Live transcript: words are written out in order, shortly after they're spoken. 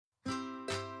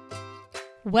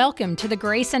Welcome to the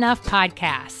Grace Enough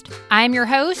podcast. I'm your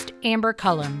host, Amber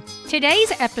Cullum.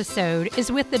 Today's episode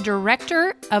is with the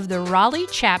director of the Raleigh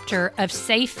chapter of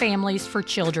Safe Families for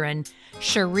Children,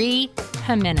 Cheri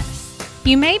Jimenez.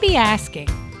 You may be asking,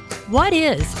 what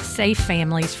is Safe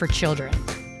Families for Children?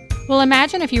 Well,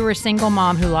 imagine if you were a single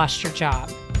mom who lost your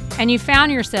job and you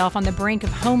found yourself on the brink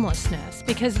of homelessness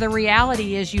because the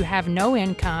reality is you have no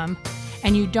income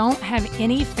and you don't have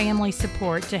any family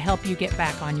support to help you get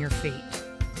back on your feet.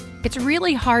 It's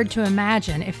really hard to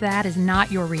imagine if that is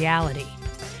not your reality,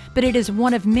 but it is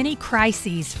one of many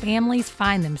crises families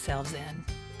find themselves in.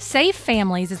 Safe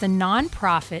Families is a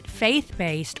nonprofit,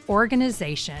 faith-based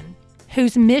organization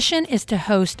whose mission is to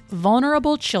host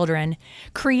vulnerable children,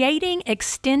 creating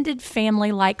extended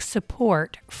family-like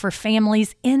support for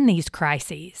families in these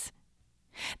crises.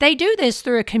 They do this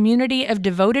through a community of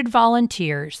devoted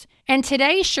volunteers, and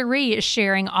today Cheri is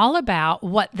sharing all about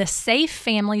what the Safe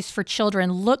Families for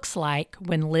Children looks like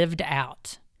when lived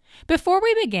out. Before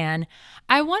we begin,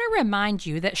 I want to remind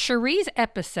you that Cheri's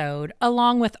episode,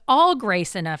 along with all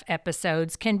Grace Enough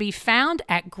episodes, can be found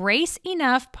at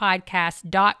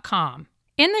graceenoughpodcast.com.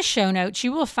 In the show notes,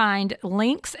 you will find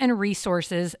links and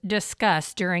resources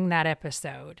discussed during that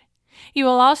episode. You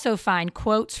will also find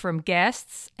quotes from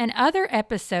guests and other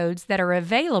episodes that are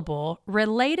available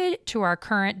related to our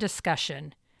current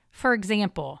discussion. For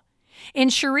example, in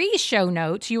Cheri's show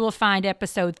notes, you will find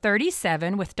episode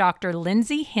 37 with Dr.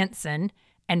 Lindsay Henson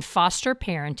and foster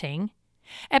parenting,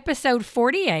 episode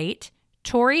 48,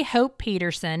 Tori Hope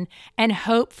Peterson and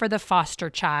Hope for the Foster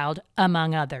Child,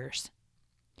 among others.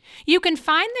 You can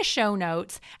find the show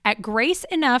notes at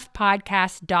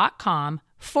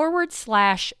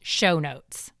graceenoughpodcast.com/show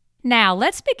notes. Now,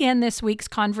 let's begin this week's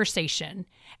conversation.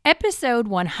 Episode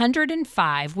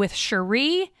 105 with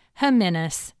Cheri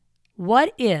Jimenez.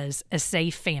 What is a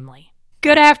safe family?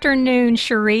 Good afternoon,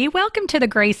 Cheri. Welcome to the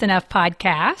Grace Enough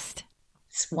podcast.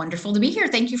 It's wonderful to be here.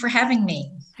 Thank you for having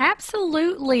me.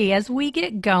 Absolutely. As we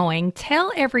get going,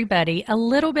 tell everybody a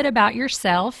little bit about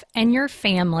yourself and your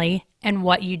family and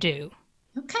what you do.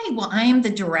 Okay, well, I am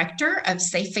the director of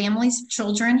Safe Families for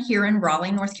Children here in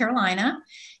Raleigh, North Carolina.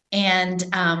 And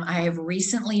I have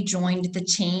recently joined the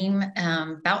team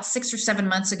about 6 or 7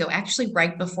 months ago, actually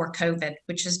right before COVID,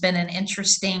 which has been an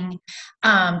interesting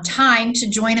time to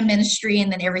join a ministry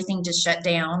and then everything just shut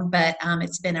down. But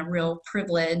it's been a real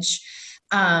privilege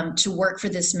to work for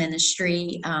this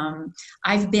ministry.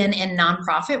 I've been in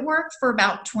nonprofit work for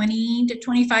about 20 to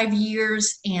 25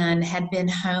 years and had been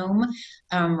home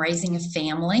raising a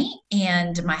family.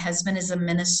 And my husband is a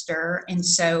minister. And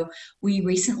so we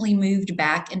recently moved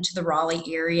back into the Raleigh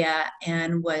area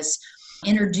and was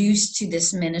introduced to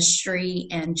this ministry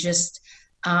and just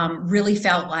really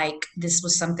felt like this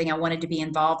was something I wanted to be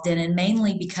involved in, and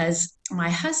mainly because my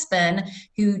husband,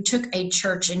 who took a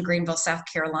church in Greenville, South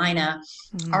Carolina,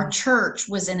 our church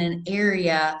was in an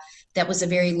area that was a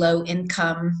very low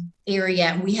income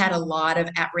area. We had a lot of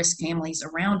at-risk families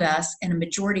around us, and a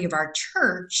majority of our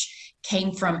church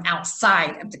came from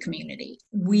outside of the community.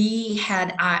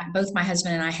 Both my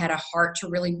husband and I had a heart to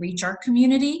really reach our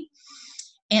community.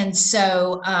 And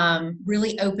so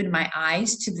really opened my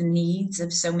eyes to the needs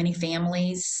of so many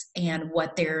families and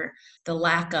what the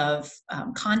lack of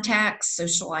contacts,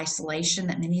 social isolation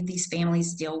that many of these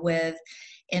families deal with.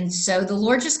 And so the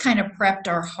Lord just kind of prepped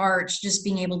our hearts, just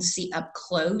being able to see up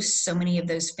close so many of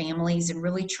those families and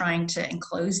really trying to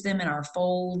enclose them in our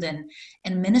fold and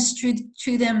minister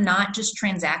to them, not just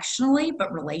transactionally,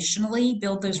 but relationally,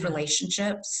 build those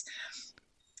relationships.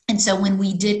 And so when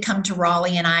we did come to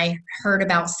Raleigh and I heard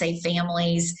about Safe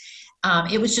Families,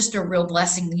 it was just a real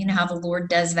blessing. You know how the Lord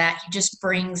does that. He just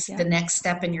brings the next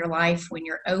step in your life when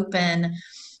you're open.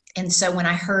 And so when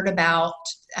I heard about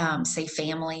Safe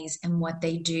Families and what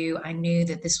they do, I knew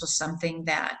that this was something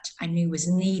that I knew was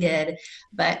needed,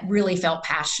 but really felt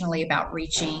passionately about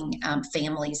reaching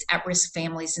families, at-risk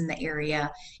families in the area,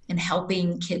 and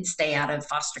helping kids stay out of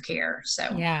foster care.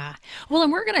 So yeah. Well,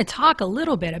 and we're going to talk a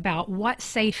little bit about what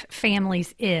Safe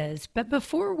Families is. But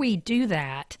before we do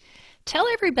that, tell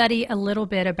everybody a little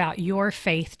bit about your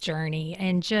faith journey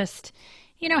and just,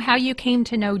 how you came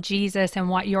to know Jesus and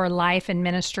what your life and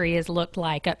ministry has looked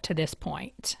like up to this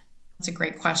point. That's a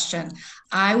great question.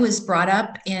 I was brought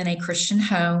up in a Christian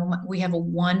home. We have a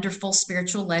wonderful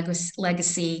spiritual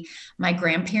legacy. My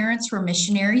grandparents were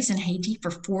missionaries in Haiti for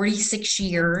 46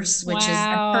 years, which is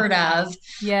unheard of.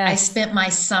 Yes. I spent my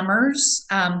summers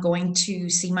going to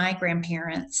see my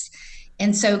grandparents.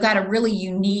 And so got a really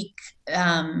unique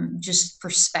just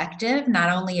perspective, not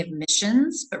only of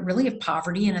missions, but really of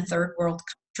poverty in a third world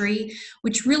country,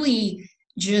 which really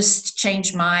just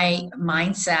changed my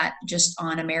mindset just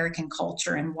on American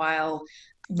culture. And while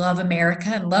love America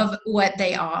and love what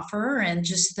they offer and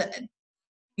just the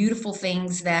beautiful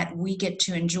things that we get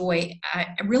to enjoy,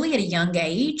 really at a young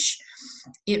age,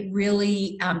 it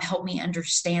really helped me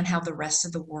understand how the rest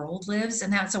of the world lives.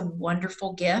 And that's a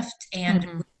wonderful gift.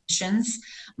 And missions.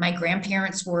 My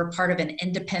grandparents were a part of an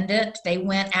independent. They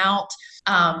went out.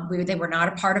 They were not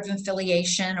a part of an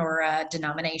affiliation or a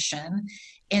denomination.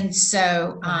 And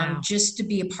so just to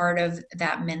be a part of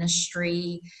that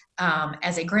ministry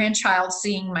as a grandchild,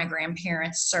 seeing my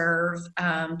grandparents serve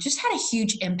just had a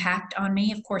huge impact on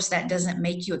me. Of course, that doesn't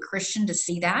make you a Christian to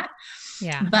see that.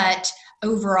 Yeah. But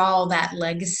overall, that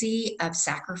legacy of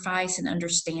sacrifice and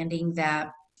understanding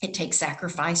that it takes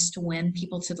sacrifice to win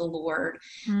people to the Lord.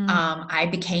 I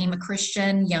became a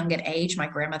Christian young at age. My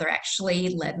grandmother actually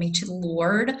led me to the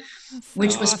Lord,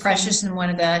 which was precious in one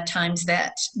of the times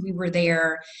that we were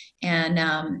there. And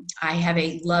I have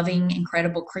a loving,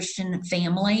 incredible Christian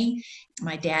family.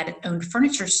 My dad owned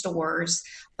furniture stores,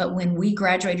 but when we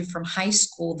graduated from high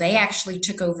school, they actually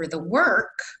took over the work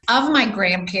of my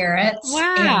grandparents.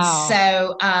 Wow. And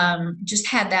so just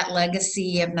had that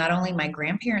legacy of not only my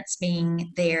grandparents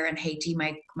being there in Haiti,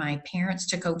 my parents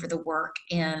took over the work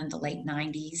in the late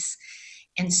 90s.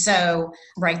 And so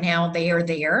right now they are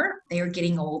there. They are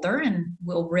getting older and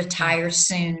will retire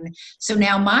soon. So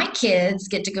now my kids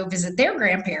get to go visit their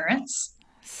grandparents.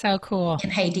 So cool. In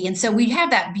Haiti. And so we have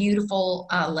that beautiful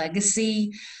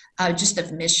legacy just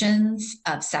of missions,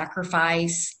 of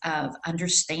sacrifice, of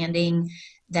understanding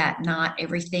that not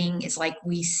everything is like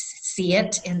we see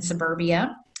it in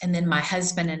suburbia. And then my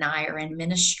husband and I are in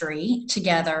ministry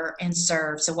together and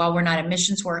serve. So while we're not in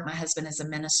missions work, my husband is a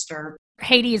minister.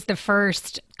 Haiti is the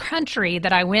first country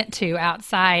that I went to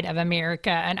outside of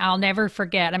America, and I'll never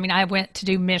forget. I mean, I went to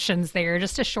do missions there,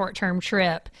 just a short-term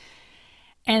trip.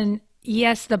 And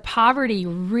yes, the poverty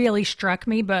really struck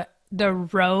me, but the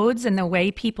roads and the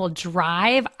way people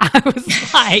drive, I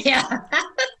was like,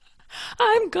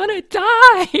 I'm going to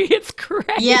die. It's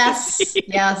crazy.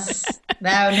 Yes.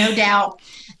 No doubt.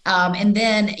 And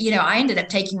then, I ended up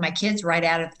taking my kids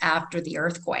right after the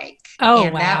earthquake. Oh,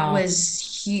 and wow. That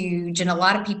was huge. And a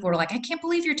lot of people were like, I can't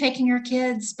believe you're taking your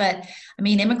kids. But I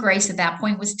mean, Emma Grace at that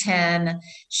point was 10.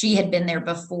 She had been there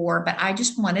before, but I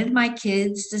just wanted my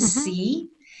kids to see.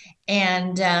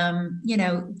 And,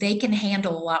 they can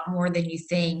handle a lot more than you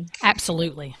think.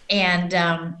 Absolutely. And,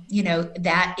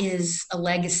 that is a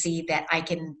legacy that I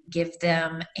can give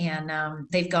them. And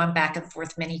they've gone back and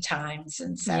forth many times.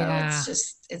 And so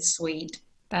it's sweet.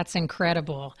 That's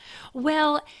incredible.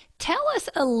 Well, tell us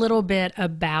a little bit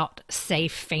about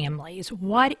Safe Families.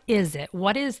 What is it?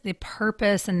 What is the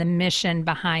purpose and the mission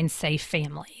behind Safe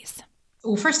Families?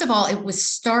 Well, first of all, it was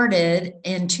started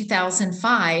in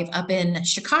 2005 up in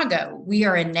Chicago. We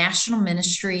are a national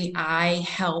ministry. I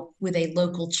help with a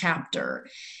local chapter.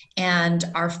 And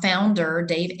our founder,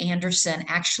 Dave Anderson,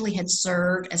 actually had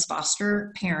served as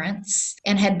foster parents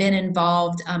and had been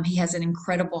involved. He has an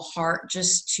incredible heart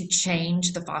just to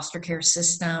change the foster care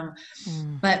system,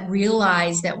 but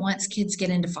realized that once kids get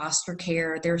into foster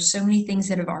care, there are so many things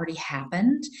that have already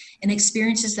happened and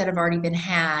experiences that have already been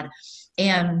had.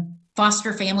 And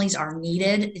foster families are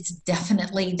needed. It's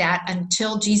definitely that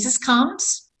until Jesus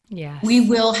comes, we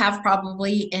will have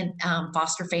probably in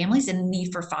foster families and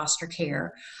need for foster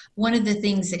care. One of the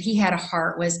things that he had a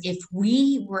heart was if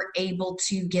we were able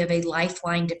to give a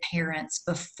lifeline to parents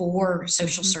before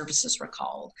social services were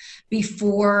called,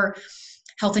 before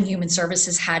Health and Human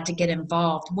Services had to get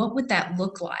involved, what would that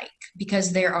look like?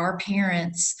 Because there are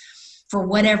parents, for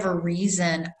whatever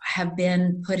reason, have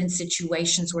been put in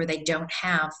situations where they don't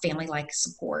have family-like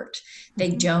support.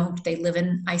 They live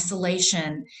in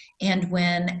isolation. And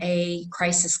when a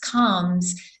crisis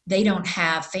comes, they don't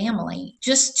have family.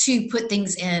 Just to put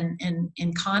things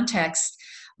in context,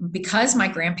 because my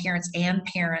grandparents and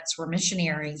parents were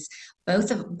missionaries, both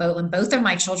of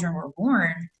my children were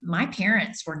born, my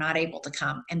parents were not able to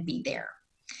come and be there.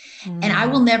 And I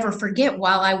will never forget,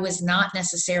 while I was not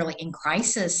necessarily in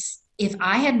crisis, if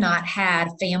I had not had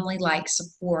family-like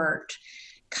support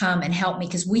come and help me,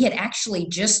 because we had actually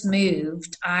just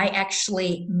moved. I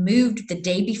actually moved the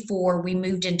day before we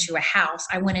moved into a house.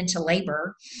 I went into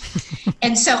labor.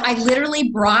 And so I literally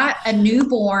brought a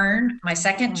newborn, my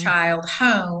second child,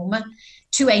 home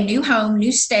to a new home,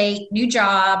 new state, new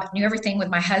job, new everything with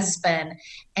my husband.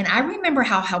 And I remember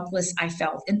how helpless I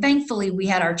felt. And thankfully we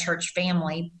had our church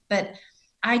family, but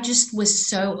I just was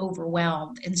so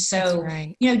overwhelmed. And so,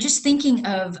 just thinking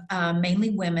of mainly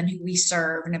women who we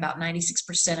serve and about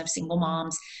 96% of single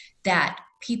moms, that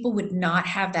people would not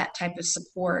have that type of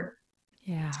support.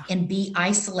 Yeah. and be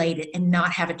isolated and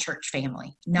not have a church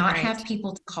family, not Right. have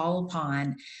people to call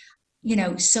upon.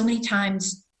 So many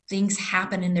times things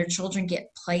happen and their children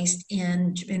get placed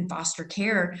in foster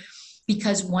care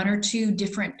because one or two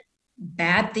different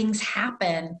bad things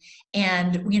happen.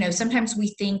 And sometimes we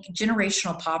think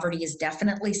generational poverty is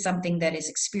definitely something that is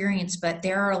experienced, but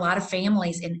there are a lot of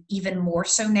families, and even more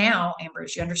so now, Amber,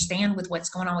 as you understand with what's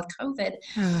going on with COVID,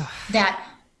 Ugh. that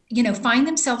find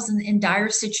themselves in dire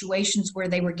situations where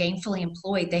they were gainfully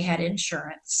employed, they had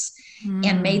insurance, and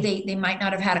Mm. they might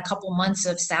not have had a couple months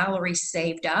of salary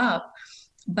saved up,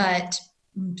 but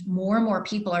more and more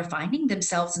people are finding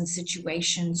themselves in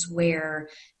situations where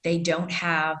they don't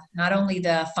have not only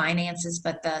the finances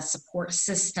but the support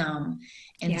system.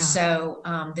 And Yeah. so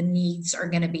the needs are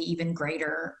going to be even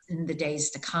greater in the days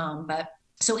to come. But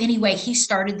so anyway, he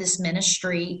started this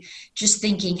ministry just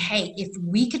thinking, hey, if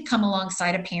we could come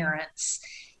alongside of parents,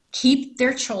 keep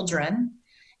their children,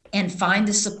 and find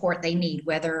the support they need,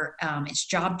 whether it's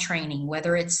job training,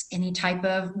 whether it's any type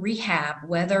of rehab,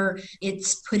 whether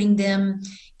it's putting them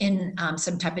in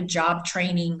some type of job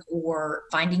training or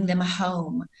finding them a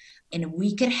home. And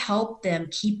we could help them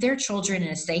keep their children in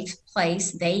a safe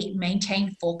place. They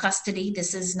maintain full custody.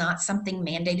 This is not something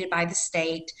mandated by the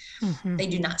state. Mm-hmm. They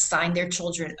do not sign their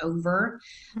children over,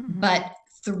 Mm-hmm. but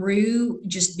through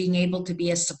just being able to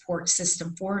be a support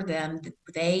system for them,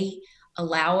 they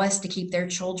allow us to keep their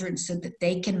children so that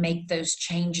they can make those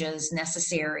changes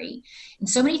necessary. And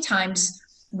so many times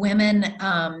women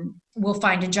will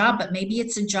find a job, but maybe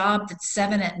it's a job that's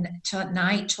 7 at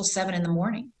night till 7 in the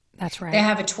morning. That's They right.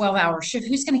 have a 12-hour shift.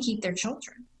 Who's going to keep their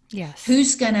children? Yes.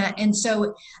 Who's gonna? And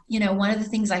so, one of the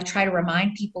things I try to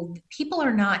remind people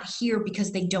are not here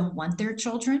because they don't want their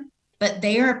children, but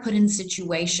they are put in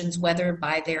situations, whether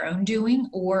by their own doing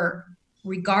or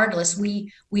regardless.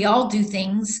 We all do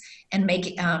things and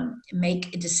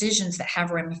make decisions that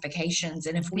have ramifications.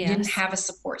 And if we didn't Yes. have a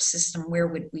support system, where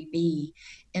would we be?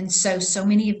 And so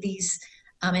many of these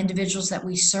individuals that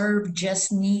we serve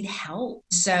just need help.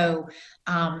 So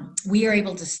we are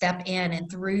able to step in,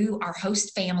 and through our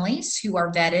host families who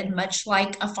are vetted, much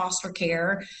like a foster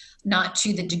care, not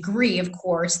to the degree, of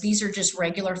course, these are just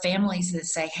regular families that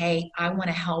say, hey, I want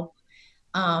to help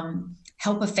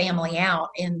a family out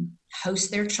and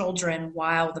host their children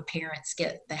while the parents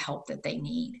get the help that they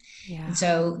need. Yeah. And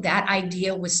so that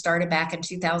idea was started back in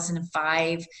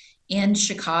 2005 in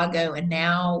Chicago, and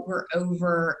now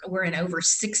we're in over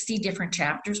 60 different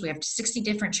chapters. We have 60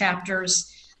 different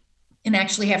chapters, and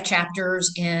actually have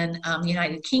chapters in the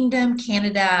United Kingdom,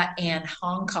 Canada, and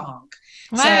Hong Kong.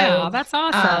 Wow, So that's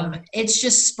awesome. it's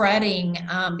just spreading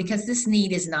because this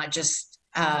need is not just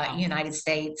Wow. United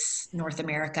States, North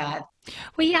America.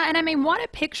 Well, yeah, and I mean, what a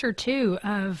picture too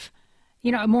of,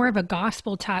 more of a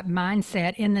gospel type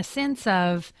mindset in the sense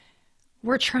of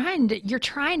you're trying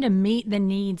to meet the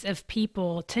needs of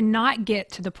people to not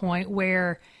get to the point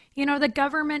where, the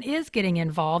government is getting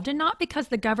involved, and not because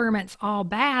the government's all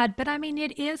bad, but I mean,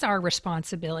 it is our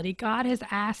responsibility. God has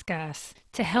asked us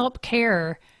to help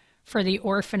care for the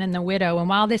orphan and the widow. And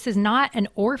while this is not an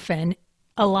orphan,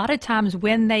 a lot of times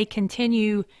when they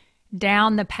continue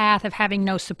down the path of having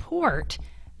no support,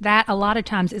 that a lot of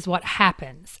times is what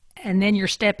happens. And then you're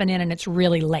stepping in and it's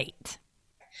really late.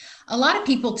 A lot of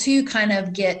people too kind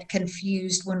of get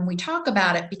confused when we talk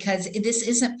about it because this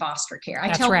isn't foster care. I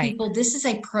That's tell right. people this is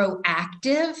a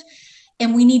proactive,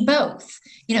 and we need both.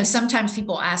 Sometimes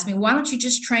people ask me, why don't you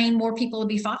just train more people to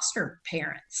be foster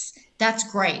parents?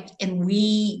 That's great. And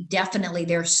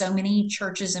there are so many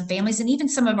churches and families, and even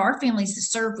some of our families that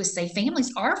serve with Safe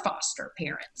Families are foster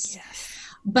parents. Yes.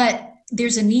 But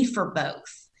there's a need for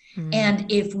both. Mm. And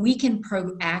if we can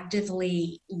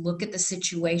proactively look at the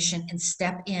situation and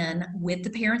step in with the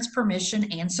parents' permission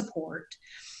and support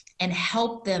and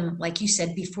help them, like you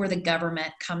said, before the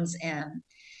government comes in.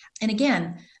 And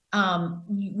again,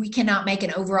 we cannot make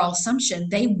an overall assumption.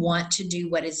 They want to do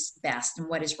what is best and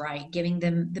what is right, giving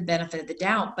them the benefit of the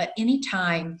doubt. But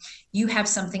anytime you have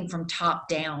something from top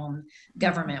down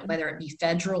government, whether it be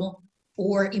federal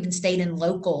or even state and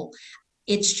local,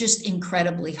 it's just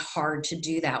incredibly hard to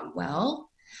do that well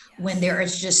when there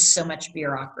is just so much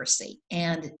bureaucracy.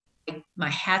 And my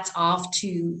hat's off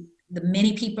to the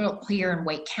many people here in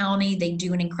Wake County. They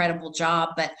do an incredible job,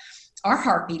 but our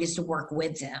heartbeat is to work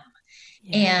with them.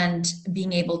 Yeah. And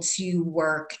being able to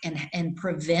work and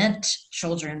prevent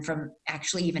children from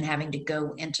actually even having to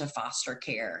go into foster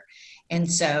care. And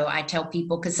so I tell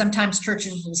people, because sometimes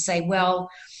churches will say, well,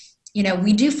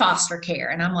 we do foster care.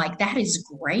 And I'm like, that is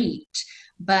great.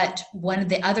 But one of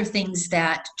the other things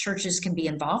that churches can be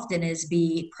involved in is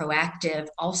be proactive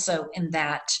also in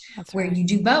that, That's where right. you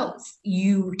do both.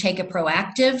 You take a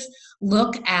proactive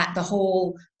look at the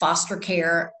whole foster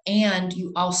care and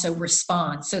you also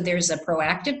respond. So there's a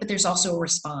proactive, but there's also a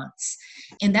response.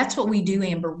 And that's what we do,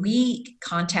 Amber. We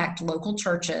contact local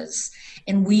churches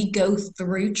and we go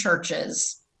through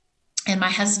churches. And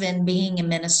my husband being a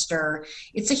minister,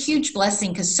 it's a huge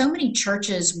blessing because so many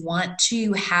churches want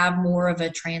to have more of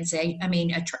a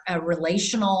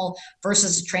relational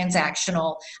versus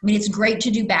transactional. I mean, it's great to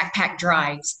do backpack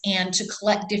drives and to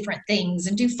collect different things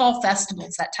and do fall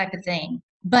festivals, that type of thing.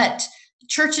 But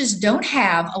churches don't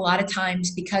have, a lot of times,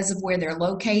 because of where they're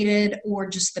located or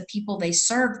just the people they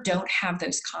serve, don't have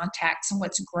those contacts. And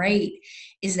what's great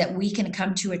is that we can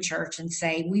come to a church and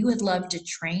say, we would love to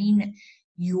train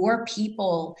your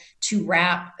people to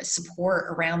wrap support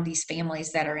around these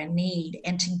families that are in need.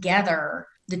 And together,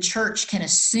 the church can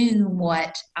assume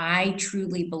what I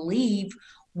truly believe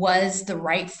was the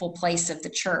rightful place of the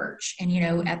church. And,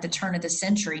 at the turn of the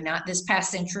century, not this past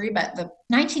century, but the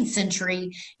 19th century,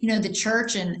 the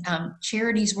church and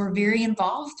charities were very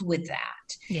involved with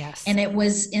that. Yes. And it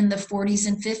was in the 40s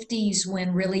and 50s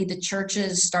when really the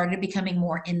churches started becoming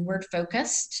more inward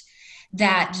focused,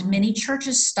 that many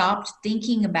churches stopped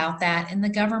thinking about that and the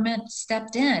government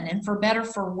stepped in. And for better,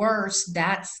 for worse,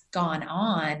 that's gone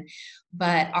on.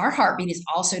 But our heartbeat is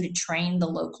also to train the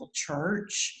local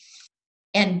church.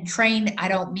 And train, I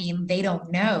don't mean they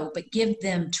don't know, but give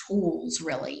them tools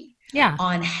really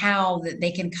on how that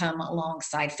they can come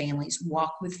alongside families,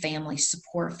 walk with families,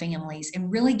 support families, and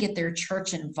really get their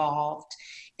church involved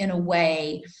in a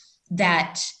way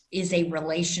that is a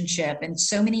relationship. And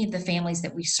so many of the families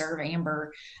that we serve,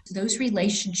 Amber, those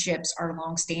relationships are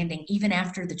longstanding. Even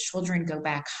after the children go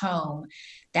back home,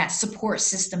 that support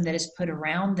system that is put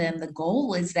around them, the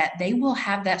goal is that they will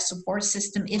have that support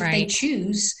system if they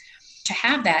choose to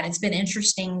have that. It's been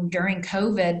interesting during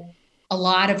COVID. A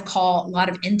lot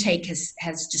of intake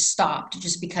has just stopped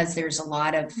just because there's a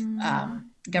lot of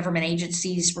government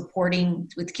agencies reporting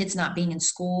with kids not being in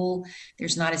school.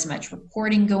 There's not as much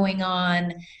reporting going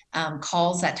on,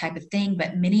 calls, that type of thing.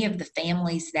 But many of the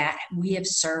families that we have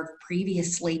served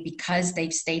previously, because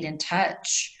they've stayed in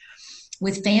touch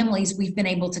with families, we've been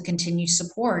able to continue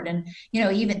support. And,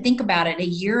 even think about it, a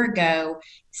year ago,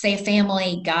 say a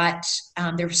family got,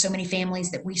 there were so many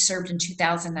families that we served in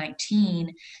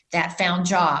 2019 that found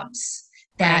jobs,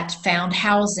 that found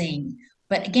housing.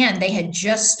 But again, they had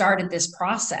just started this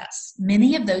process.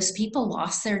 Many of those people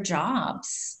lost their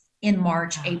jobs in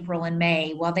March, April, and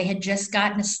May while they had just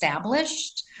gotten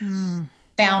established,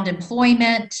 found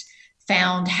employment,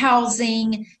 found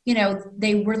housing.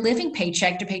 They were living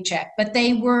paycheck to paycheck, but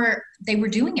they were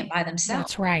doing it by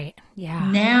themselves. That's right. Yeah.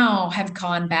 Now have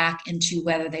gone back into,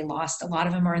 whether they lost, a lot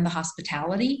of them are in the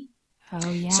hospitality,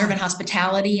 serve in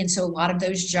hospitality. And so a lot of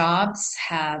those jobs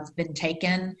have been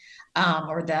taken,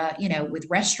 or with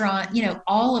restaurant,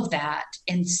 all of that.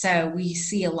 And so we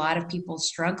see a lot of people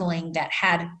struggling that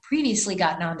had previously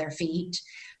gotten on their feet,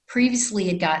 previously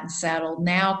had gotten settled,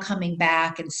 now coming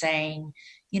back and saying,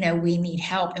 we need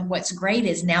help. And what's great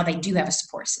is now they do have a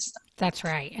support system. That's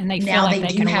right. And they feel like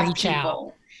they can reach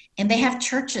out. And they have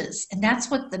churches. And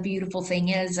that's what the beautiful thing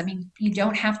is. I mean, you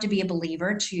don't have to be a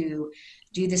believer to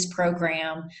do this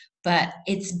program, but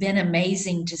it's been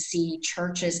amazing to see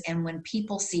churches. And when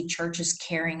people see churches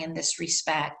caring in this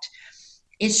respect,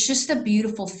 it's just a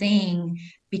beautiful thing,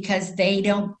 because they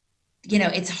don't,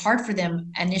 it's hard for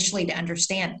them initially to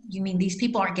understand. You mean these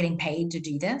people aren't getting paid to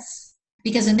do this?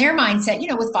 Because in their mindset,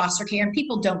 with foster care, and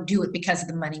people don't do it because of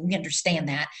the money. We understand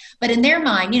that. But in their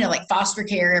mind, like foster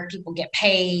care, people get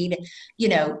paid,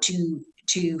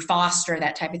 to foster,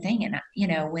 that type of thing.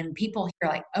 And, when people hear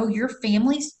like, oh, your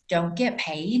families don't get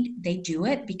paid, they do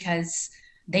it because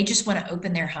they just want to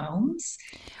open their homes.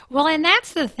 Well, and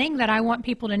that's the thing that I want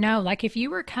people to know. Like, if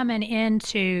you were coming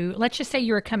into, let's just say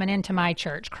you were coming into my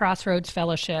church, Crossroads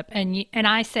Fellowship, and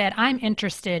I said, I'm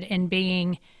interested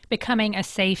in becoming a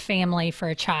safe family for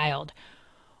a child.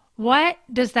 What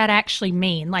does that actually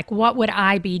mean? Like, what would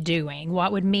I be doing?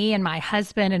 What would me and my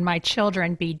husband and my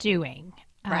children be doing?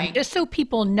 Right. Just so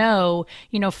people know,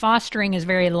 fostering is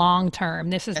very long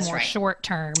term. This is more short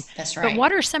term. That's right. But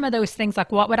what are some of those things?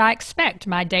 Like, what would I expect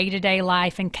my day-to-day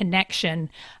life and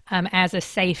connection as a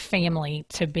safe family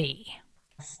to be?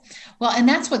 Well, and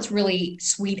that's what's really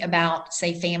sweet about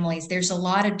Safe Families. There's a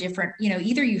lot of different,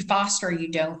 either you foster or you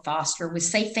don't foster. With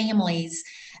Safe Families,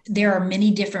 there are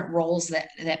many different roles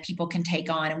that people can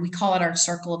take on, and we call it our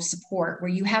circle of support,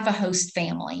 where you have a host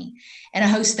family, and a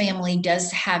host family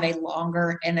does have a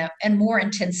longer and more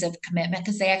intensive commitment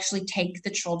because they actually take the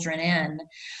children in.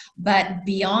 But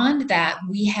beyond that,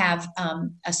 we have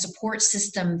a support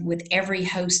system with every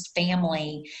host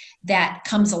family that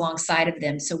comes alongside of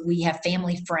them. So we have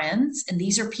family friends, and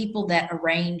these are people that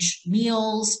arrange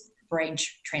meals,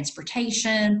 arrange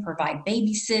transportation, provide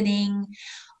babysitting,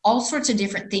 all sorts of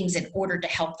different things in order to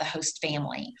help the host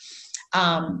family.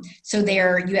 So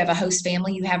there you have a host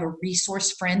family, you have a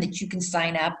resource friend that you can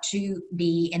sign up to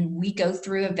be, and we go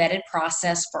through a vetted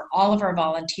process for all of our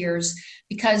volunteers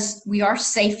because we are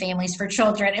safe families for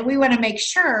children. And we want to make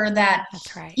sure that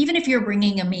even if you're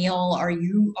bringing a meal or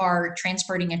you are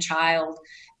transporting a child,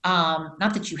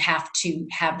 not that you have to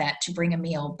have that to bring a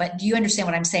meal, but do you understand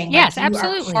what I'm saying? Yes, like you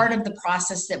absolutely. are part of the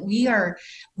process that we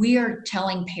are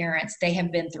telling parents they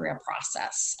have been through a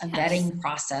process, a vetting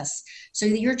process, so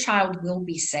that your child will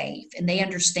be safe. And they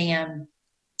understand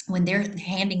when they're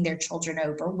handing their children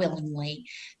over willingly,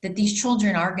 that these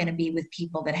children are going to be with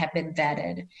people that have been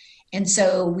vetted. And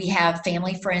so we have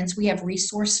family friends, we have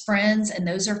resource friends, and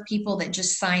those are people that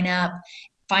just sign up,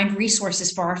 find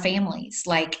resources for our families.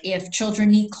 Like if children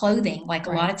need clothing, like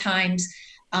a lot of times,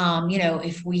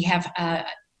 if we have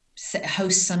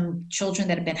host some children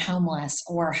that have been homeless,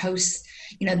 or hosts,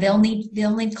 they'll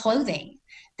need clothing.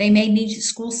 They may need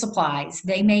school supplies.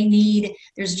 They may need,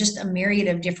 there's just a myriad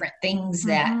of different things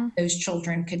that those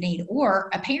children could need, or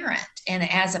a parent. And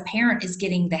as a parent is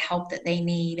getting the help that they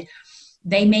need,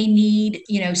 they may need,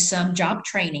 some job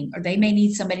training, or they may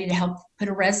need somebody to help put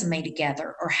a resume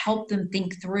together or help them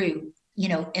think through,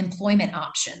 employment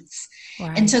options.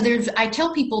 Right. And so I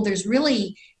tell people there's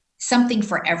really something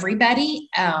for everybody.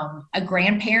 A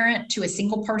grandparent to a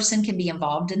single person can be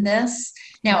involved in this.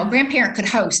 Now, a grandparent could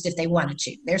host if they wanted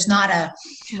to. There's not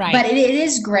but it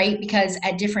is great because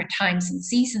at different times and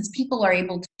seasons, people are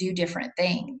able to do different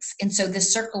things. And so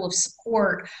this circle of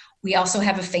support, we also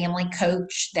have a family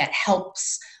coach that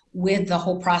helps with the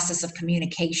whole process of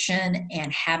communication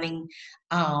and having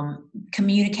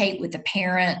communicate with the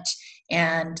parent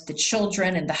and the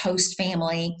children and the host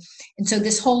family. And so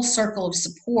this whole circle of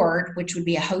support, which would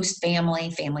be a host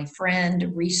family, family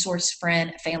friend, resource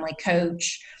friend, family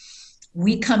coach,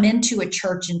 we come into a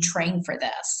church and train for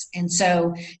this. And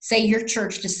so say your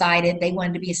church decided they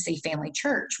wanted to be a safe family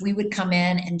church. We would come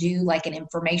in and do like an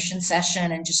information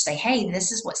session and just say, hey,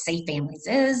 this is what Safe Families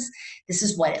is. This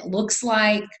is what it looks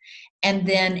like. And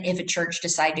then if a church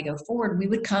decided to go forward, we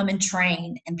would come and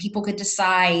train, and people could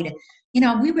decide,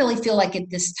 we really feel like at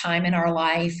this time in our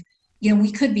life,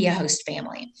 we could be a host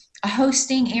family. A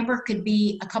hosting, Amber, could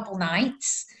be a couple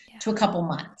nights to a couple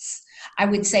months. I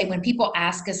would say when people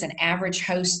ask us an average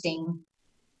hosting,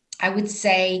 I would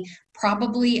say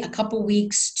probably a couple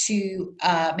weeks to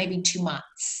maybe 2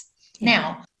 months. Yeah.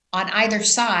 Now, on either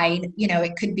side,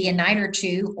 it could be a night or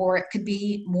two, or it could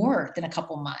be more than a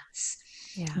couple months.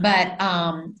 Yeah. But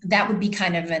that would be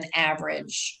kind of an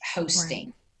average hosting.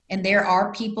 Right. And there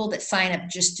are people that sign up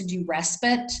just to do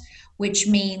respite, which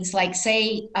means like,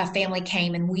 say a family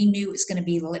came and we knew it was going to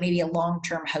be maybe a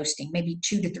long-term hosting, maybe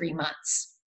 2 to 3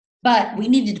 months, but we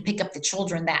needed to pick up the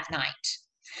children that night.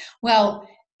 Well,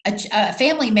 a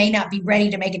family may not be ready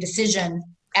to make a decision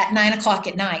at 9:00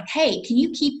 at night. Hey, can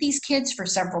you keep these kids for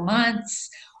several months?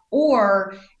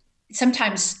 Or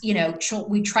sometimes,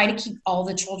 we try to keep all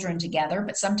the children together,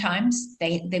 but sometimes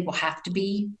they will have to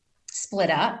be split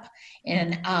up.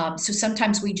 And so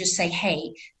sometimes we just say,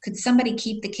 hey, could somebody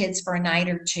keep the kids for a night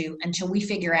or two until we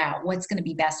figure out what's going to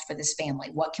be best for this family?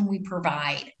 What can we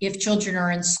provide? If children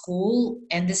are in school,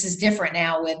 and this is different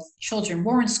now with children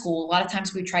were in school, a lot of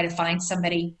times we try to find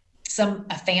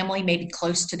a family maybe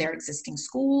close to their existing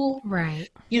school. Right.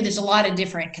 There's a lot of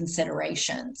different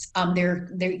considerations. There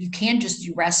you can just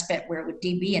do respite where it would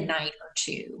be a night or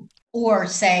two, or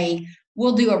say,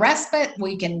 we'll do a respite.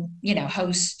 We can,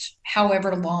 host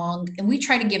however long. And we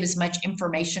try to give as much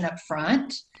information up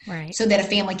front, right, so that a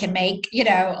family can make,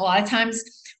 a lot of times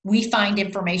we find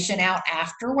information out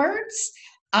afterwards.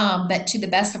 But to the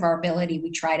best of our ability,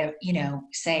 we try to,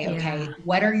 say, okay,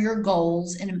 what are your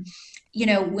goals? And,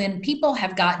 when people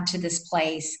have gotten to this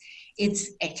place, it's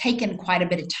taken quite a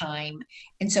bit of time.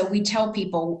 And so we tell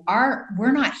people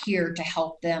we're not here to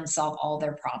help them solve all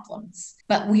their problems,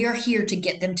 but we are here to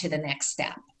get them to the next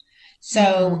step.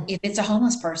 So if it's a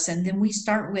homeless person, then we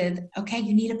start with, okay,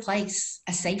 you need a place,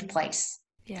 a safe place,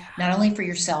 not only for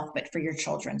yourself, but for your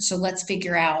children. So let's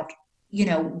figure out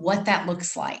what that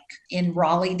looks like. In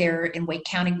Raleigh, there in Wake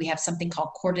County, we have something called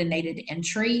coordinated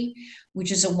entry,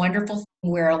 which is a wonderful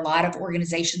thing where a lot of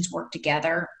organizations work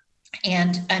together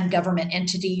and government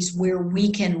entities where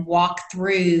we can walk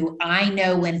through. I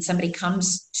know when somebody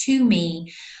comes to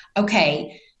me,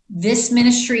 okay, this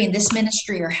ministry and this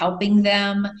ministry are helping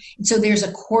them. And so there's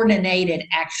a coordinated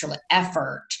actual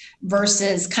effort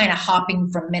versus kind of hopping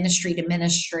from ministry to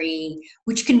ministry,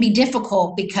 which can be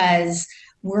difficult because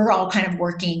we're all kind of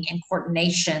working in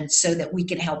coordination so that we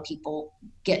can help people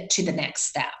get to the next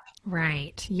step.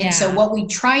 Right. Yeah. And so what we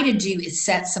try to do is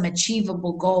set some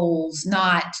achievable goals,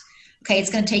 not, okay, it's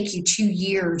going to take you 2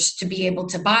 years to be able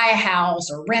to buy a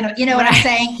house or rent, what I'm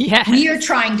saying? Yes. We are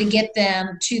trying to get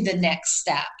them to the next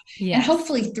step. Yes. And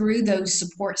hopefully through those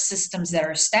support systems that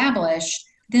are established,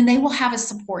 then they will have a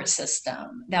support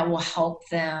system that will help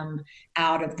them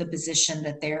out of the position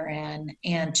that they're in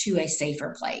and to a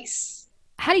safer place.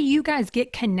 How do you guys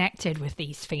get connected with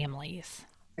these families?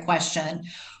 Question.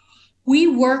 We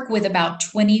work with about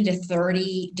 20 to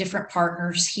 30 different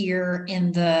partners here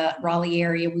in the Raleigh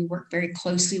area. We work very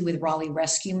closely with Raleigh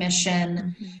Rescue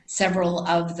Mission, several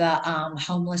of the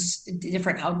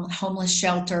different homeless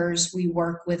shelters. We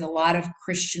work with a lot of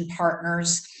Christian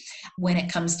partners when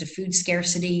it comes to food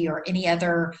scarcity or any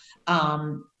other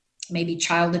maybe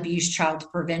child abuse, child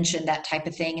prevention, that type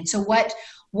of thing. And so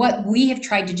what we have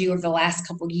tried to do over the last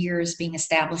couple of years being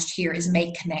established here is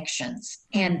make connections.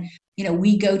 And,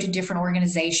 we go to different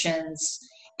organizations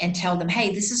and tell them,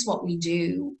 hey, this is what we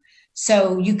do.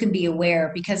 So you can be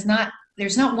aware, because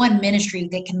there's not one ministry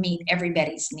that can meet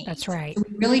everybody's needs. That's right. So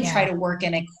we really try to work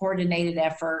in a coordinated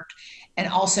effort and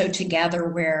also together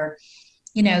where,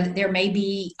 there may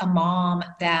be a mom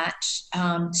that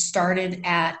started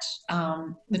at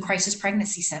the Crisis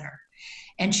Pregnancy Center.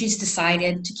 And she's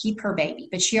decided to keep her baby,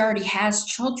 but she already has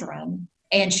children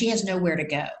and she has nowhere to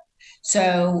go.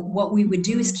 So what we would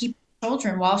do is keep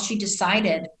children while she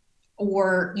decided,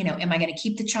 or, am I going to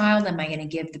keep the child? Am I going to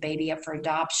give the baby up for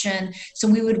adoption? So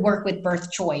we would work with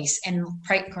Birth Choice and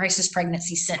Crisis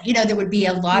Pregnancy Center. There would be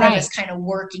a lot of us kind of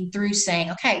working through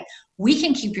saying, okay, we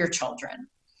can keep your children.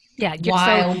 Yeah.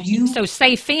 So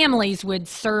Safe Families would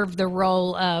serve the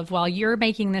role of, while you're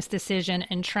making this decision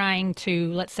and trying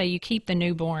to, let's say you keep the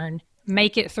newborn,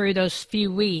 make it through those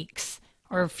few weeks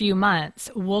or a few months,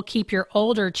 we'll keep your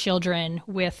older children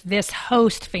with this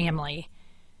host family,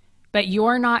 but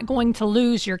you're not going to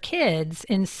lose your kids.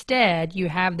 Instead, you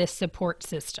have this support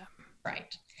system.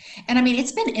 Right. And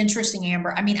it's been interesting,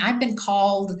 Amber. I've been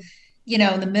called,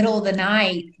 in the middle of the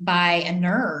night by a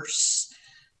nurse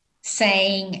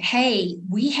saying, hey,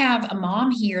 we have a mom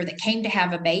here that came to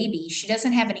have a baby. She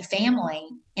doesn't have any family.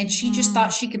 And she just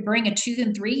thought she could bring a 2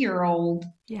 and 3-year-old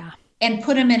and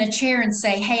put them in a chair and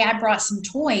say, hey, I brought some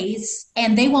toys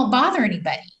and they won't bother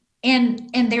anybody. And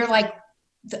they're like,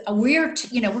 we're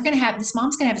going to have, this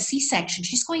mom's going to have a C-section.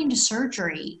 She's going into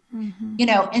surgery,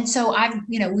 and so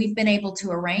we've been able to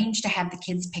arrange to have the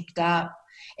kids picked up.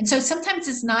 And so sometimes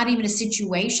it's not even a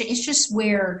situation. It's just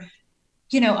where,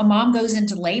 a mom goes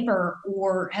into labor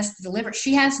or has to deliver.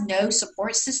 She has no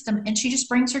support system and she just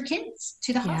brings her kids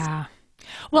to the hospital.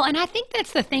 Well, and I think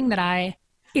that's the thing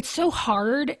it's so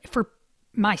hard for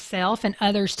myself and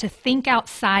others to think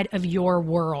outside of your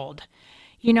world.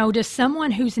 To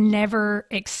someone who's never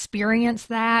experienced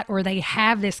that, or they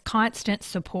have this constant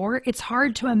support, it's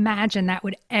hard to imagine that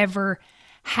would ever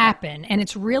happen. And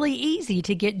it's really easy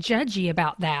to get judgy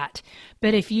about that.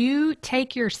 But if you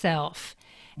take yourself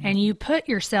and you put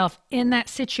yourself in that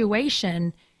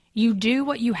situation, you do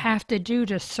what you have to do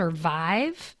to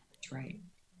survive. That's right.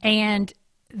 And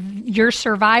your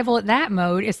survival at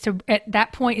that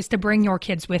point is to bring your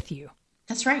kids with you.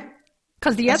 That's right.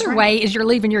 Because the other way is you're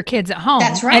leaving your kids at home.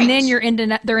 That's right. And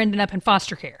then they're ending up in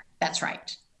foster care. That's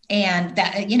right. And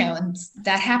that, and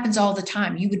that happens all the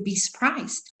time. You would be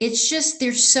surprised. It's just,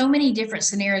 there's so many different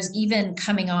scenarios, even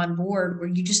coming on board, where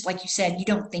you just, like you said, you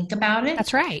don't think about it.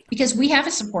 That's right. Because we have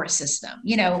a support system.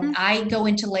 I go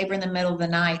into labor in the middle of the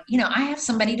night, I have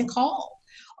somebody to call,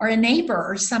 or a neighbor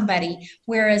or somebody,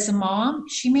 whereas a mom,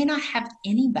 she may not have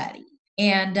anybody.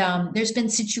 And there's been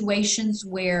situations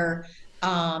where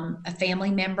a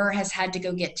family member has had to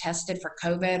go get tested for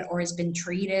COVID or has been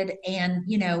treated. And,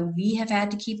 we have had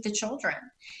to keep the children.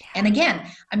 And again,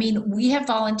 we have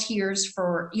volunteers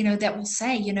for, that will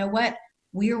say, you know what,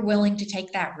 we are willing to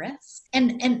take that risk.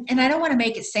 And I don't want to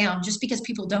make it sound just because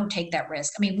people don't take that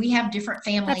risk. We have different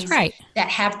families that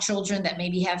have children that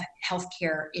maybe have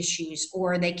healthcare issues,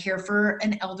 or they care for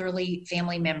an elderly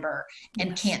family member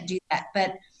and can't do that.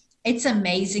 But it's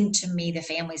amazing to me the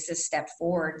families that step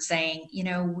forward saying,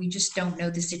 we just don't know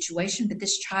the situation, but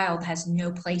this child has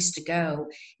no place to go,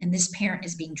 and this parent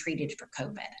is being treated for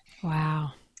COVID.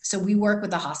 Wow. So we work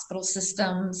with the hospital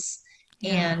systems,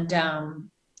 Yeah. and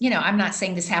I'm not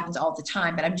saying this happens all the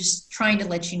time, but I'm just trying to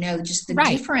let you know just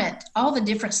all the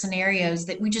different scenarios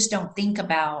that we just don't think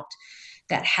about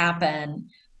that happen.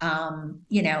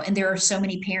 And there are so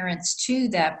many parents too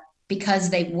that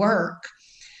because they work,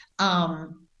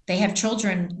 they have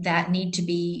children that need to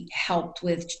be helped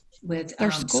with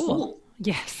Their school.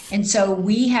 Yes. And so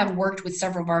we have worked with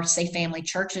several of our safe family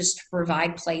churches to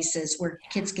provide places where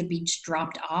kids could be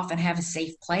dropped off and have a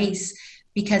safe place,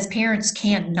 because parents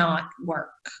cannot work.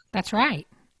 That's right.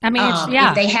 I mean,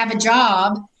 if they have a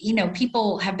job,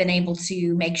 people have been able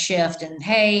to make shift and,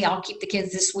 hey, I'll keep the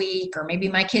kids this week, or maybe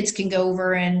my kids can go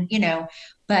over and,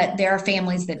 but there are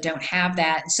families that don't have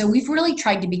that. So we've really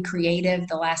tried to be creative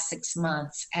the last 6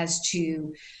 months as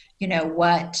to,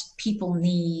 what people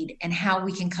need and how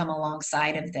we can come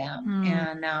alongside of them.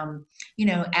 And,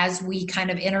 as we kind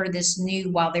of enter this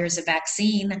new, while there's a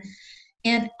vaccine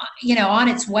and, on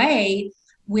its way,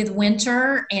 with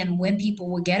winter and when people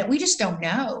will get it, we just don't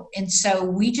know. And so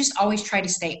we just always try to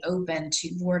stay open to,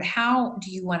 Lord, how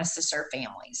do you want us to serve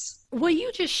families? Will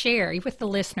you just share with the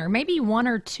listener maybe one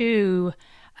or two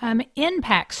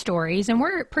impact stories? And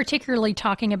we're particularly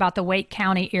talking about the Wake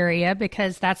County area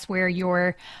because that's where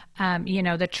you're,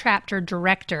 the chapter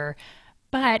director.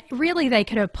 But really, they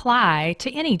could apply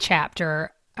to any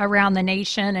chapter around the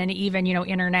nation and even,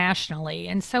 internationally.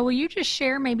 And so will you just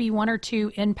share maybe one or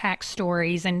two impact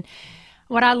stories? And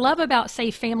what I love about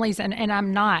Safe Families, and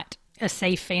I'm not a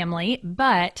safe family,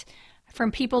 but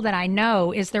from people that I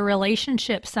know, is the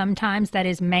relationship sometimes that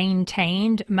is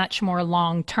maintained much more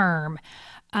long term,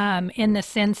 in the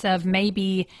sense of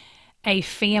maybe a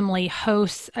family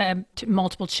hosts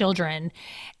multiple children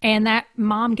and that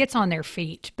mom gets on their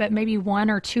feet, but maybe 1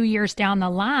 or 2 years down the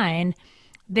line,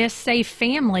 this safe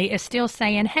family is still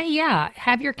saying, hey, yeah,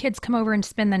 have your kids come over and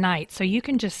spend the night so you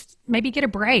can just maybe get a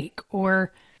break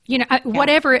or,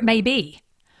 whatever it may be.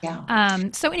 Yeah.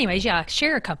 So anyways,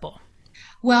 share a couple.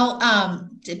 Well,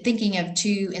 thinking of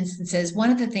two instances, one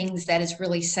of the things that is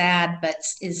really sad, but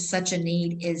is such a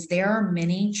need, is there are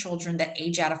many children that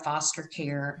age out of foster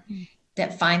care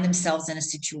that find themselves in a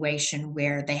situation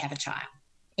where they have a child.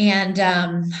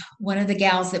 And one of the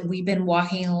gals that we've been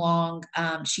walking along,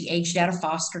 she aged out of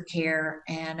foster care.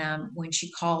 And when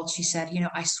she called, she said,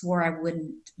 I swore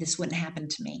this wouldn't happen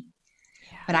to me,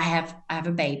 but I have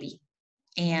a baby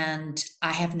and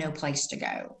I have no place to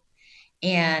go.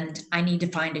 And I need to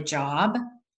find a job.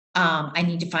 I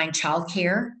need to find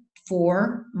childcare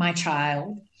for my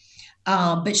child.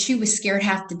 But she was scared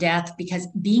half to death because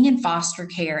being in foster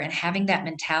care and having that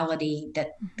mentality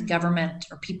that the government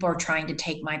or people are trying to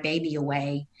take my baby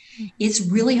away is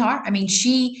really hard. I mean,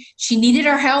 she needed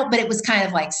our help, but it was kind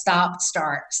of like stop,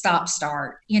 start.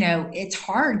 It's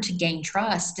hard to gain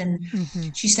trust. And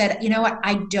she said, what,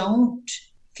 I don't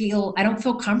feel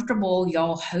comfortable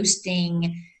y'all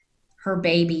hosting her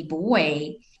baby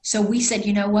boy. So we said,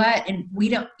 you know what? And we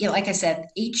don't, like I said,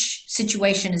 each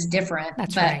situation is different.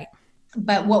 That's right.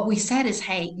 But what we said is,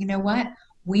 hey, you know what?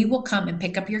 We will come and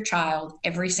pick up your child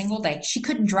every single day. She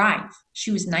couldn't drive. She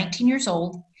was 19 years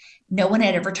old. No one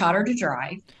had ever taught her to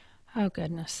drive. Oh,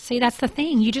 goodness. See, that's the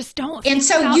thing. You just don't. And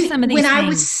so some of these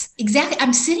things.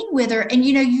 I'm sitting with her and,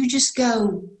 you just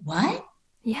go, what?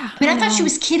 Yeah. I thought she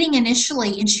was kidding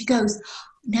initially. And she goes,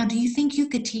 now, do you think you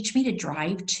could teach me to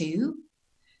drive too?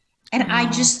 And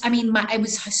it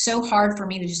was so hard for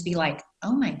me to just be like,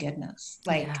 oh my goodness.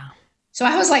 So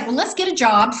I was like, well, let's get a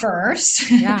job first.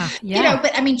 Yeah.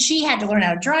 But she had to learn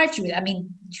how to drive. She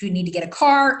would need to get a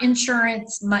car,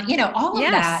 insurance, all of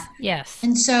that. Yes.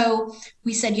 And so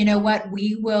we said, you know what,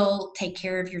 we will take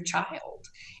care of your child.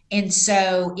 And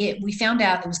so we found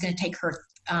out it was going to take her,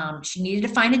 she needed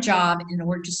to find a job in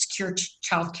order to secure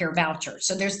child care voucher.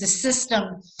 So there's the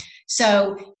system.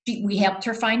 So we helped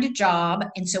her find a job.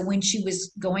 And so when she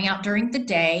was going out during the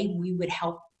day, we would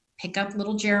help pick up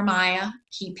little Jeremiah,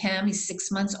 keep him. He's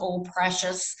 6 months old,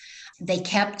 precious. They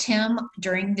kept him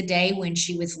during the day when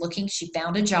she was looking. She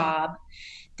found a job.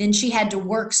 Then she had to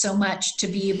work so much to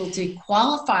be able to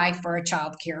qualify for a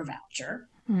child care voucher.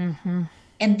 Mm-hmm.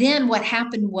 And then what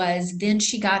happened was then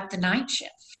she got the night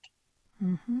shift.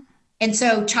 Mm-hmm. And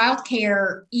so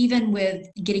childcare, even with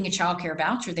getting a child care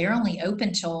voucher, they're only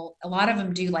open till, a lot of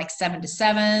them do like 7 to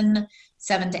 7,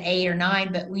 7 to 8 or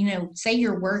 9. But say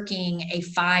you're working a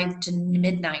 5 to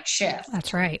midnight shift.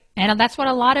 That's right. And that's what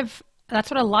a lot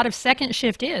of second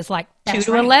shift is, like 2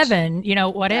 to right. 11,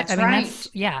 whatever. That's right.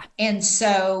 Yeah. And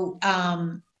so,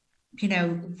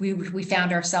 we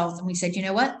found ourselves and we said, you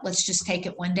know what, let's just take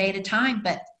it one day at a time,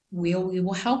 but we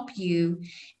will help you.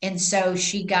 And so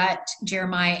she got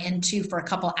Jeremiah into for a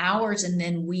couple hours, and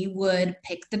then we would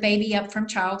pick the baby up from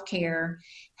childcare,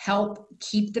 help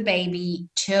keep the baby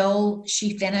till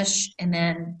she finished, and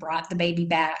then brought the baby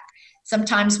back.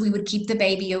 Sometimes we would keep the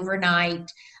baby overnight.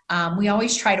 We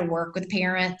always try to work with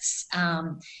parents.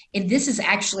 And this is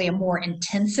actually a more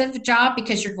intensive job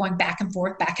because you're going back and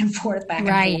forth, back and forth, back and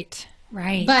forth. Right,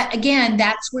 right. But again,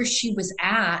 that's where she was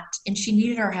at, and she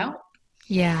needed our help.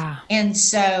 Yeah. And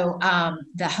so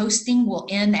the hosting will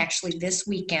end actually this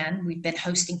weekend. We've been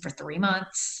hosting for 3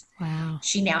 months. Wow.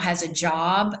 She now has a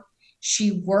job.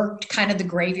 She worked kind of the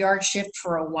graveyard shift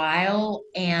for a while,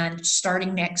 and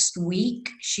starting next week,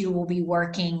 she will be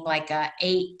working like a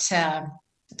 8 to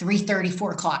 3:30,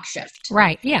 4 o'clock shift.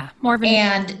 Right. Yeah. More of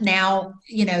And now,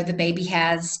 the baby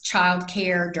has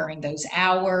childcare during those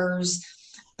hours.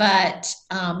 But,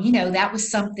 that was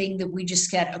something that we just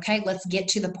said, okay, let's get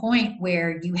to the point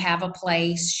where you have a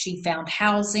place. She found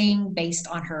housing based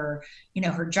on her,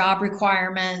 her job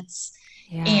requirements.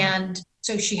 Yeah. And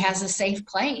so she has a safe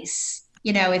place.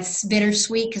 It's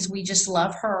bittersweet because we just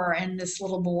love her and this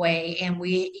little boy. And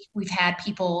we've had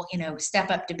people, step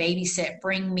up to babysit,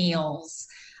 bring meals,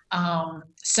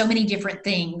 so many different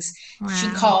things. Wow. She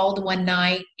called one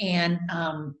night and,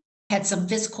 had some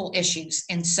physical issues.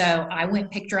 And so I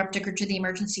went, picked her up, took her to the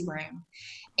emergency room.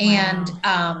 And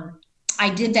I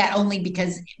did that only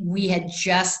because we had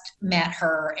just met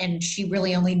her and she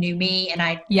really only knew me. And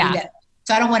I knew that.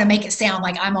 So I don't want to make it sound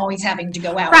like I'm always having to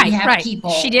go out. Right, we have right.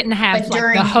 people. She didn't have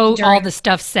all the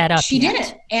stuff set up. She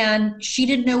didn't. And she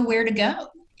didn't know where to go.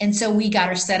 And so we got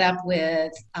her set up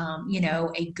with,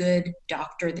 a good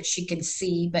doctor that she could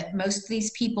see. But most of these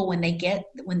people,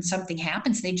 when something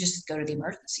happens, they just go to the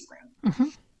emergency room. Mm-hmm.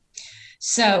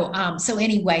 So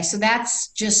anyway, so that's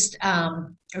just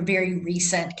a very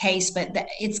recent case, but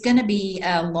it's going to be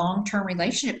a long-term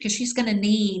relationship because she's going to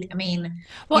need, and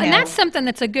that's something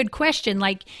that's a good question.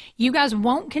 Like, you guys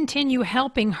won't continue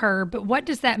helping her, but what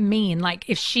does that mean? Like,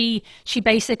 if she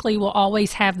basically will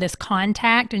always have this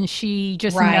contact and she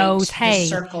just knows, hey,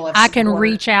 I can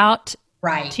reach out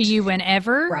to you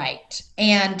whenever. Right.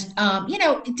 And,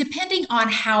 depending on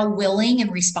how willing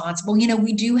and responsible,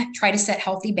 we do try to set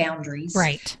healthy boundaries.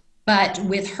 Right. But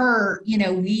with her,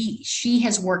 she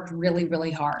has worked really,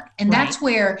 really hard. And that's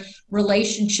where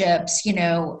relationships,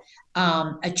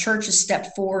 a church has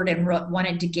stepped forward and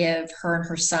wanted to give her and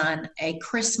her son a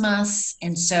Christmas.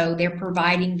 And so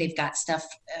they've got stuff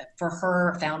for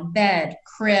her, found bed,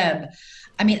 crib,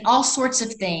 all sorts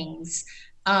of things.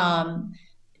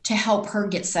 To help her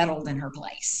get settled in her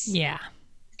place. Yeah.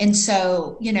 And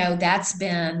so, that's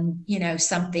been,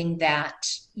 something that,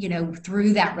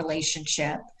 through that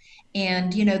relationship.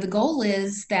 And, the goal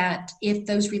is that if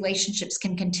those relationships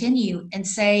can continue and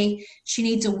say she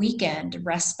needs a weekend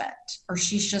respite, or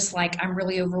she's just like, I'm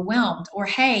really overwhelmed, or,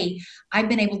 hey, I've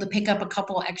been able to pick up a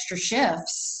couple extra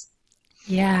shifts.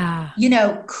 Yeah.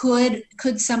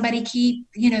 Could somebody keep,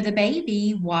 the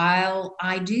baby while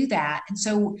I do that? And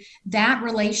so that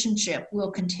relationship will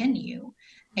continue.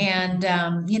 And,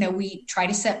 we try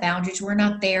to set boundaries. We're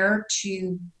not there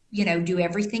to, do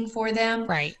everything for them.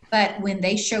 Right. But when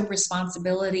they show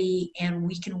responsibility and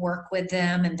we can work with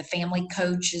them, and the family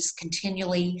coach is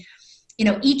continually,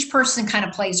 each person kind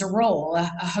of plays a role, a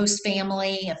host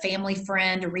family, a family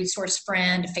friend, a resource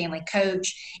friend, a family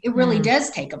coach. It really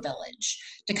does take a village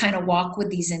to kind of walk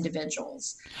with these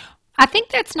individuals. I think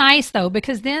that's nice, though,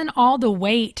 because then all the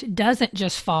weight doesn't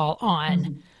just fall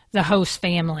on the host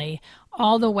family.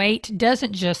 All the weight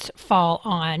doesn't just fall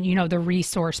on, the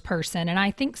resource person. And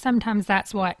I think sometimes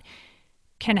that's what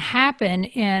can happen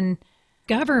in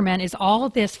government, is all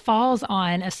of this falls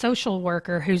on a social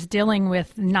worker who's dealing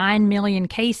with 9 million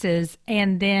cases,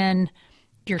 and then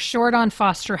you're short on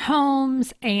foster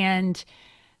homes, and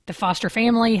the foster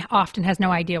family often has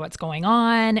no idea what's going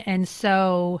on. And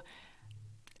so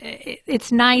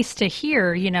it's nice to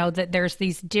hear, that there's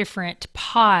these different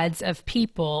pods of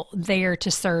people there to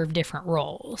serve different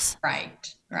roles.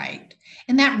 Right.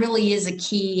 And that really is a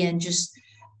key. And just,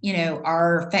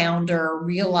 our founder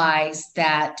realized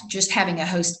that just having a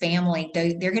host family,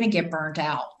 they're going to get burnt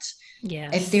out.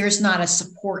 Yes. If there's not a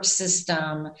support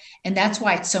system. And that's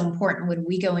why it's so important when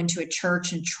we go into a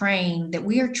church and train, that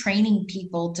we are training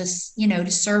people to,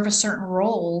 to serve a certain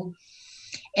role.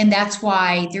 And that's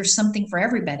why there's something for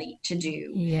everybody to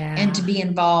do and to be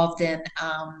involved in,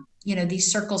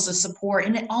 these circles of support.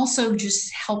 And it also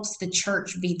just helps the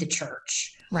church be the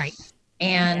church. Right.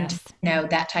 And,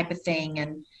 that type of thing.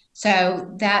 And,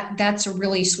 So that's a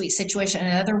really sweet situation.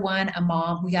 Another one, a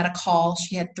mom, we got a call.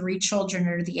 She had 3 children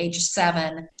under the age of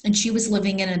 7, and she was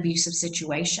living in an abusive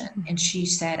situation. And she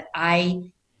said, I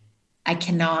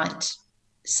cannot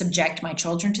subject my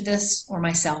children to this or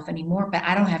myself anymore, but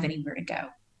I don't have anywhere to go.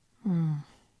 Mm.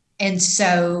 And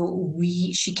so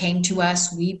she came to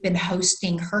us. We've been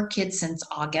hosting her kids since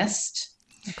August.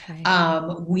 Okay.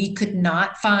 We could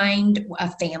not find a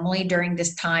family during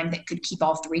this time that could keep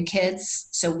all 3 kids.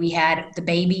 So we had the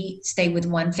baby stay with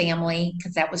one family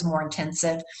because that was more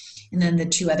intensive. And then the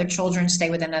 2 other children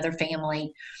stay with another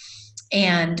family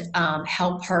and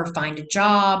help her find a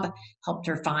job, helped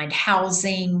her find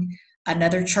housing.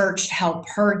 Another church helped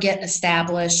her get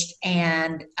established.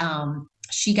 And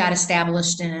she got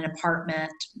established in an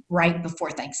apartment right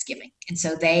before Thanksgiving. And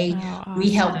so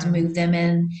we helped move them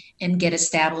in and get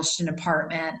established in an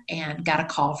apartment, and got a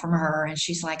call from her. And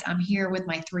she's like, I'm here with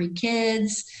my 3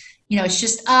 kids. It's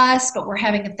just us, but we're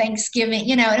having a Thanksgiving,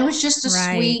 and it was just a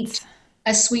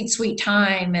sweet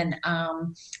time. And,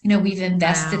 we've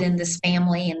invested in this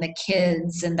family and the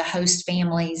kids and the host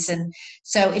families. And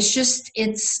so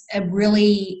it's a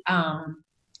really,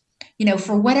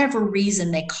 for whatever reason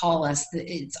they call us,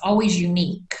 it's always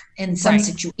unique in some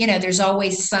situation.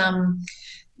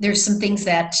 There's some things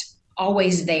that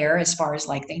always there as far as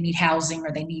like they need housing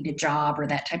or they need a job or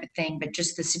that type of thing, but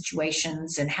just the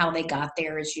situations and how they got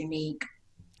there is unique.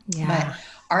 Yeah. But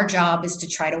our job is to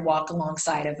try to walk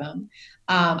alongside of them.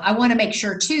 I want to make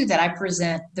sure too that I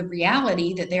present the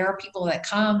reality that there are people that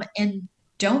come and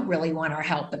don't really want our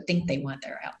help, but think they want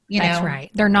their help. That's right.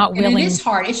 They're not willing. And it is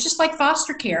hard. It's just like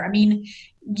foster care. I mean,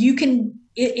 you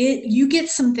get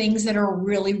some things that are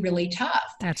really, really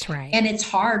tough. That's right. And it's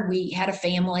hard. We had a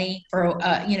family or,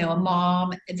 a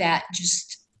mom that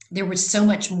there was so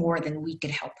much more than we could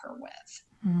help her with.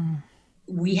 Mm.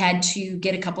 We had to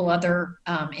get a couple other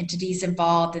entities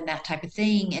involved in that type of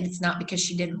thing. And it's not because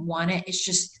she didn't want it. It's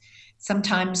just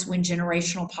sometimes when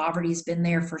generational poverty has been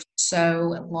there for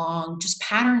so long, just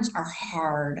patterns are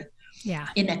hard. Yeah.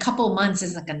 In a couple of months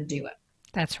isn't going to do it.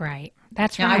 That's right.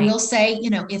 Now, I will say,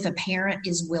 if a parent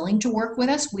is willing to work with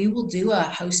us, we will do a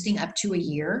hosting up to a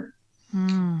year,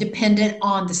 dependent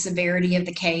on the severity of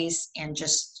the case and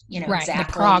just, exactly the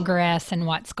progress and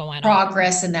what's going on.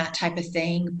 And that type of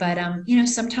thing. But,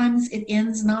 sometimes it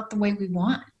ends not the way we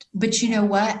want. But you know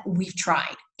what? We've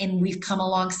tried and we've come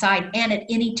alongside. And at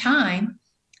any time,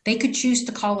 they could choose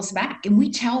to call us back. And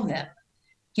we tell them,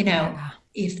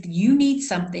 if you need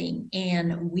something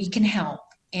and we can help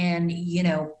and,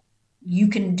 you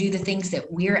can do the things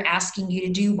that we're asking you to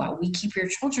do while we keep your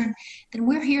children, then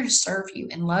we're here to serve you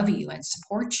and love you and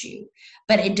support you.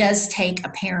 But it does take a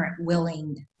parent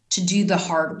willing to do the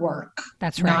hard work.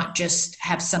 That's right. Not just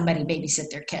have somebody babysit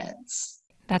their kids.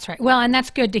 That's right. Well, and that's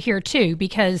good to hear too,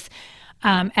 because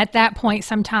at that point,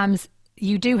 sometimes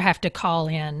you do have to call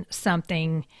in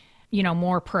something,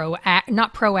 more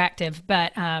not proactive,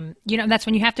 but, that's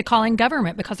when you have to call in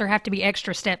government because there have to be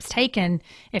extra steps taken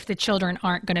if the children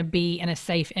aren't going to be in a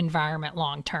safe environment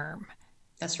long term.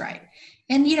 That's right.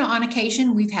 And, on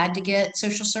occasion, we've had to get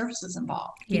social services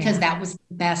involved because that was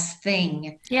the best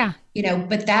thing. Yeah.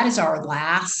 But that is our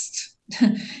last,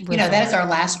 that is our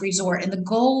last resort. And the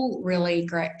goal really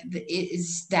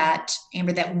is that,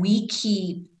 Amber, that we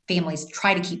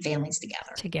try to keep families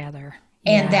together.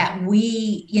 And that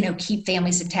we, keep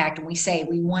families intact. And we say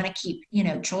we want to keep,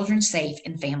 children safe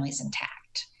and families intact.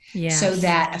 Yes. So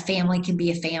that a family can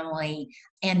be a family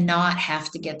and not have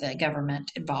to get the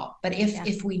government involved. But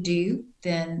if we do,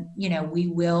 then, we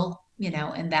will,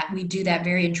 and that we do that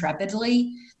very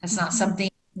intrepidly. That's not something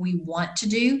we want to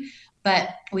do.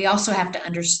 But we also have to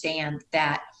understand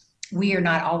that we are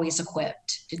not always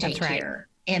equipped to take care.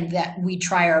 And that we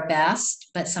try our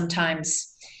best, but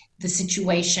sometimes the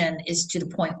situation is to the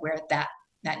point where that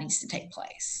needs to take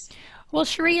place. Well,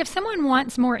 Cheri, if someone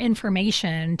wants more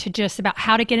information to just about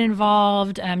how to get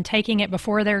involved, taking it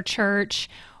before their church,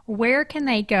 where can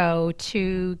they go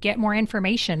to get more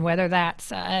information, whether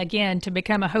that's, again, to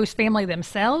become a host family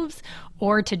themselves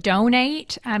or to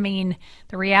donate? I mean,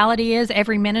 the reality is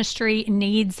every ministry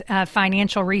needs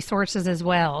financial resources as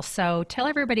well. So tell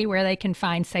everybody where they can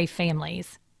find safe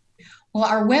families. Well,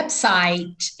 our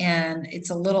website, and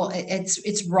it's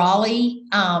Raleigh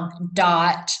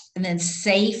dot and then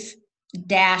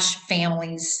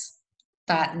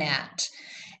safe-families.net.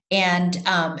 And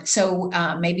so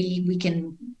maybe we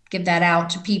can give that out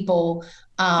to people.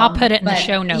 I'll put it in the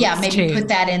show notes. Yeah, maybe too. Put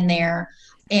that in there.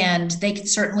 And they can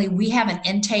certainly, we have an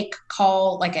intake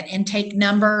call, like an intake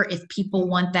number, if people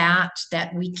want that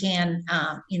we can,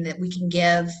 that we can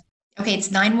give. Okay, it's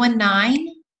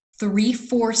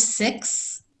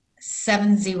 919-346-8255.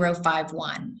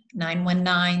 7051,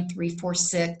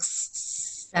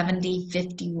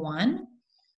 919-346-7051.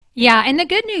 Yeah, and the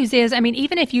good news is,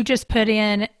 even if you just put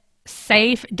in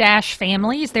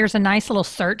safe-families, there's a nice little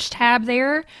search tab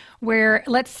there where,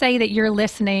 let's say that you're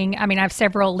listening. I have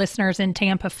several listeners in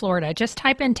Tampa, Florida. Just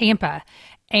type in Tampa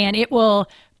and it will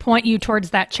point you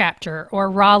towards that chapter, or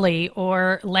Raleigh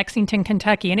or Lexington,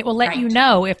 Kentucky, and it will let you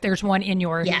know if there's one in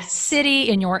your city,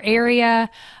 in your area.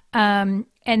 And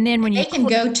then when they can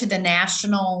go to the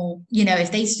national,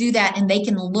 if they do that, and they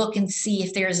can look and see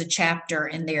if there's a chapter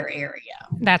in their area.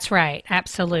 That's right.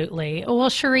 Absolutely. Well,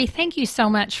 Cheri, thank you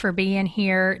so much for being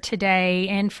here today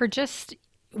and for just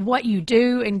what you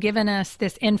do and giving us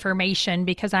this information,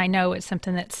 because I know it's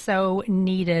something that's so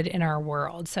needed in our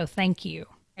world. So thank you.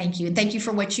 Thank you. And thank you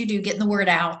for what you do, getting the word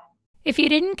out. If you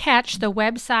didn't catch the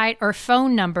website or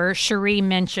phone number Cheri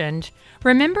mentioned,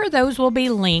 remember those will be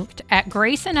linked at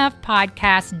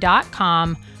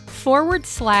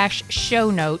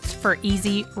graceenoughpodcast.com/show notes for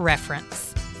easy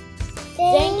reference.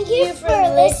 Thank you for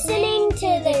listening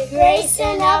to the Grace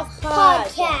Enough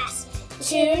Podcast.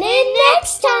 Tune in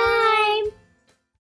next time.